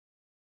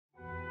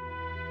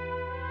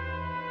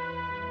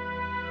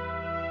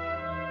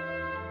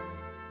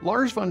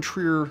Lars von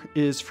Trier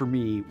is, for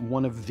me,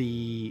 one of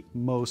the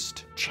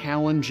most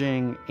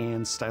challenging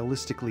and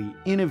stylistically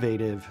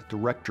innovative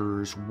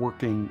directors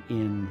working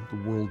in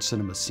the world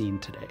cinema scene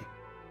today.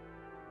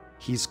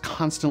 He's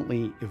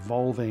constantly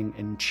evolving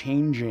and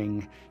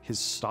changing his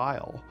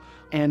style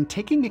and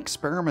taking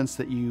experiments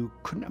that you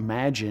couldn't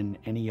imagine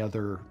any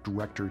other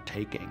director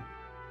taking.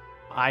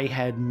 I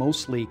had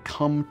mostly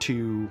come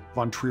to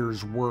von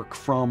Trier's work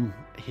from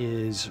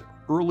his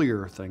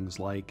earlier things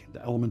like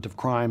The Element of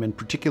Crime and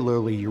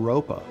particularly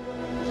Europa.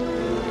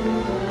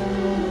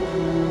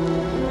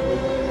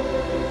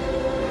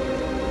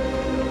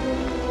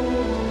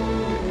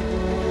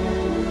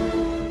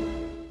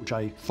 Which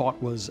I thought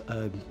was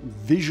a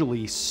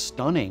visually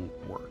stunning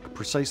work,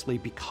 precisely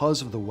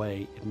because of the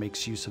way it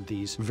makes use of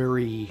these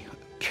very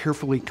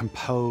carefully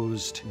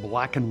composed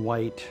black and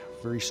white,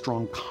 very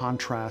strong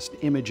contrast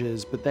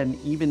images, but then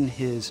even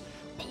his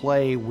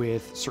play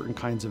with certain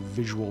kinds of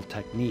visual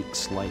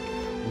techniques like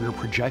rear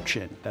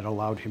projection that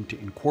allowed him to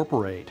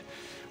incorporate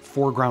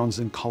foregrounds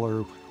in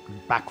color,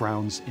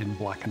 backgrounds in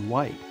black and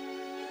white.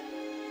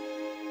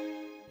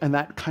 And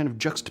that kind of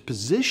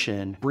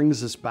juxtaposition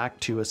brings us back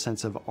to a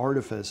sense of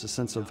artifice, a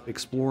sense of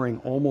exploring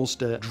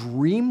almost a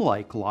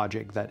dreamlike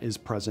logic that is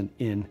present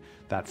in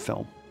that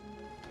film.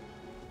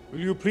 Will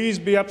you please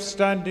be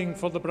upstanding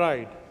for the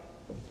bride?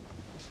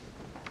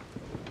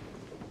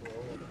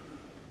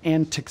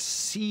 And to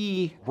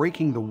see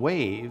Breaking the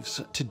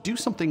Waves, to do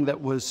something that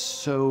was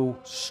so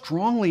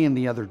strongly in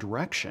the other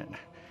direction,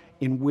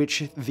 in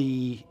which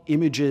the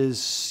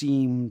images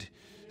seemed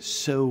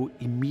so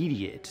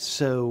immediate,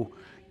 so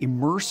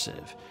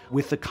immersive,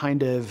 with the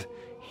kind of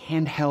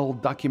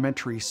handheld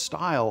documentary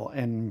style,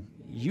 and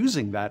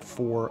using that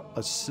for a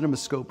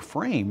CinemaScope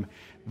frame,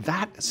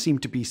 that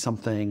seemed to be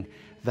something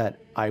that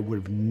I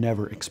would have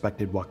never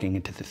expected walking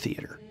into the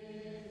theater.